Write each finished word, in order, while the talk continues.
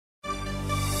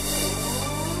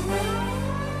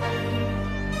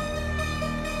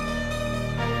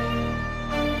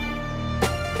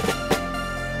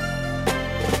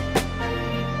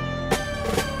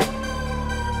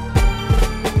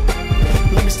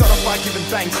by giving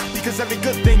thanks, because every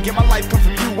good thing in my life come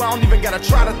from you. I don't even gotta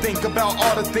try to think about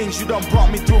all the things you done brought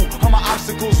me through. All my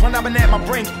obstacles when I've been at my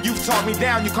brink, you've talked me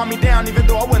down, you calm me down, even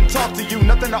though I wouldn't talk to you.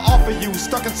 Nothing to offer you,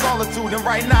 stuck in solitude, and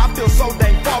right now I feel so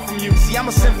dang far from you. See, I'm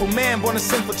a sinful man, born a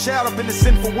sinful child, up in a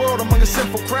sinful world, among a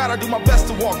sinful crowd. I do my best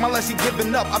to walk, my less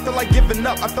giving up. I feel like giving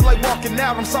up, I feel like walking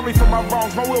out. I'm sorry for my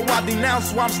wrongs, my will I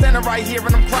denounce. So I'm standing right here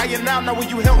and I'm crying now. Now will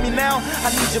you help me now? I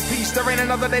need your peace, there ain't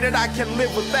another day that I can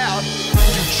live without.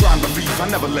 You try and believe, I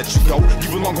never let you go.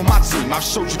 You belong on my team, I've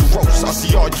showed you the ropes. I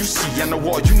see all you see, I know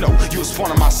all you know. You was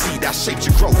born of my seed, I shaped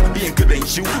your growth. Being good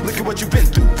ain't you, look at what you've been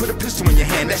through. Put a pistol in your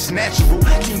hand, that's natural.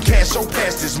 King Cash, your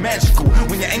past is magical.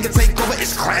 When your anger take over,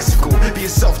 it's classical. Be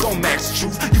yourself, don't match the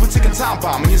truth. You were taking time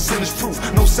bomb and your sin is proof.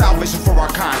 No salvation for our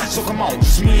kind, so come on,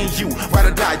 just me and you. Ride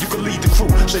or die, you can lead the crew.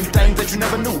 Show you things that you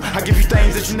never knew, I give you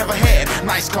things that you never had.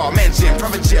 Nice car, mansion,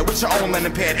 private jet with your own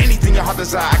landing pad. Anything your heart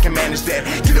desire, I can manage that.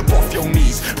 Get up off your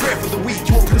knees, pray for the weak.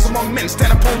 You a prince among men,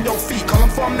 stand up on your feet. Call him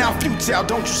from now, futile,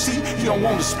 don't you see? He don't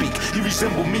want to speak, he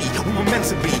resemble me. We were meant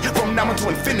to be, from now into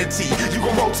infinity. You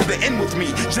gon' roll to the end with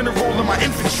me, general in my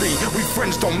infantry. We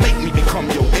friends, don't make me become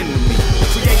your enemy.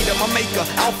 Creator, my maker,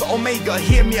 Alpha, Omega.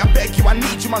 Hear me, I beg you, I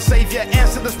need you, my savior.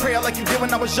 Answer this prayer like you did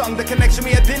when I was young. The connection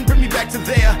we had didn't bring me back to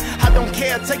there. I don't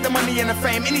care, take the money and the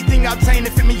fame. Anything I obtain,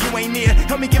 if it me, you ain't near.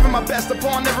 Help me give it my best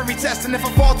upon every test. And if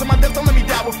I fall to my death, don't let me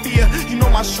die with fear. You know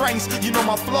my strengths, you know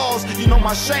my flaws, you know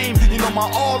my shame, you know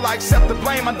my all. I accept the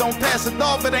blame, I don't pass it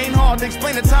off. It ain't hard to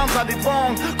explain the times I did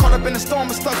wrong. Caught up in the storm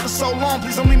and stuck for so long.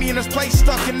 Please don't leave me in this place,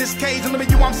 stuck in this cage. And let me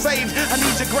you, I'm saved. I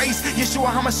need your grace,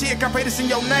 Yeshua HaMashiach, I pray this in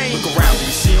your name. Look around, do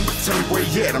you see him? Tell me where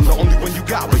he at. I'm the only one you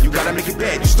got, but you gotta make it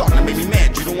bad. You starting to make me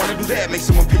mad, you don't wanna do that. Make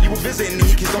someone pay you a visit and then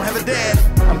your kids don't have a dad.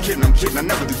 I'm kidding, I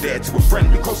never do that. To a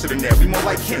friend, be closer than that, be more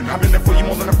like him. I've been there for you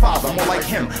more than a father, I'm more like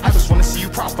him. I just wanna see you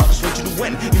prosper, I just want you to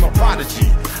win. You're my prodigy,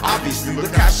 obviously.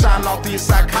 Look how I shine all through your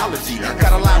psychology.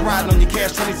 Got a lot riding on your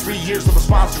cash, 23 years of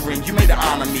sponsoring. You made it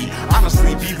honor me.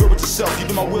 Honestly, be real with yourself, you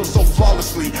do my will so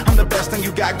flawlessly. I'm the best thing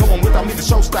you got going. Without me, the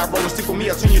show stop rolling. Stick with me,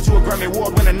 I'll turn you to a Grammy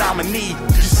Award-winning nominee.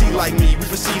 You see like me, we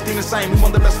perceive things the same. We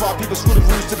want the best for our people, screw the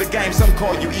rules to the game. Some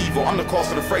call you evil, I'm the cause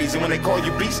of the phrase. And when they call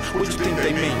you beast, what you think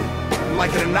they mean?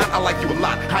 Like it or not, I like you a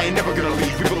lot. I ain't never gonna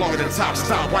leave, we belong at the top.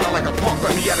 Stop whining like a punk,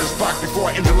 let me out of this box before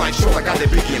I end the life show like I got that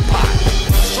Biggie and Pop.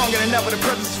 Stronger than ever, the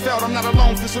presence is felt. I'm not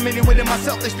alone, feel so many within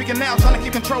myself. They speaking now, trying to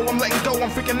keep control. I'm letting go,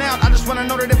 I'm freaking out. I just wanna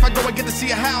know that if I go, I get to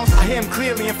see a house. I hear him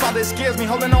clearly, and Father, it scares me.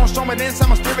 Holding on stronger than inside,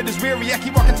 my spirit is weary. I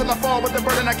keep walking till I fall with the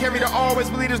burden I carry to always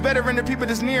believe there's better in the people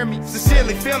that's near me.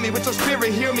 Sincerely, feel me with your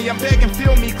spirit, hear me. I'm begging,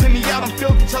 feel me, clean me out. I'm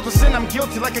filthy, touch with sin, I'm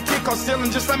guilty like a kid caught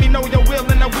stealing. Just let me know your will,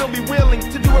 and I will be willing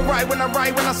to do it right when I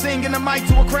write, when I sing in the mic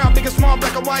to a crowd, big and small,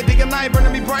 black or white, big and night,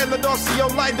 burning me bright. Let all see your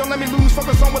light. Don't let me lose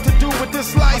focus on what to do with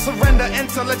this life. I surrender,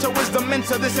 enter, let your wisdom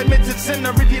enter. This admitted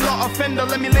sinner, repeat law offender.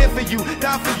 Let me live for you,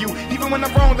 die for you. Even when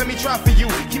I'm wrong, let me try for you.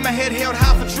 Keep my head held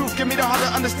high for truth. Give me the heart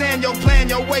to understand your plan,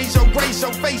 your ways, your grace,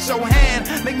 your face, your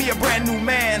hand. Make me a brand new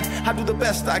man. I do the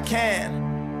best I can.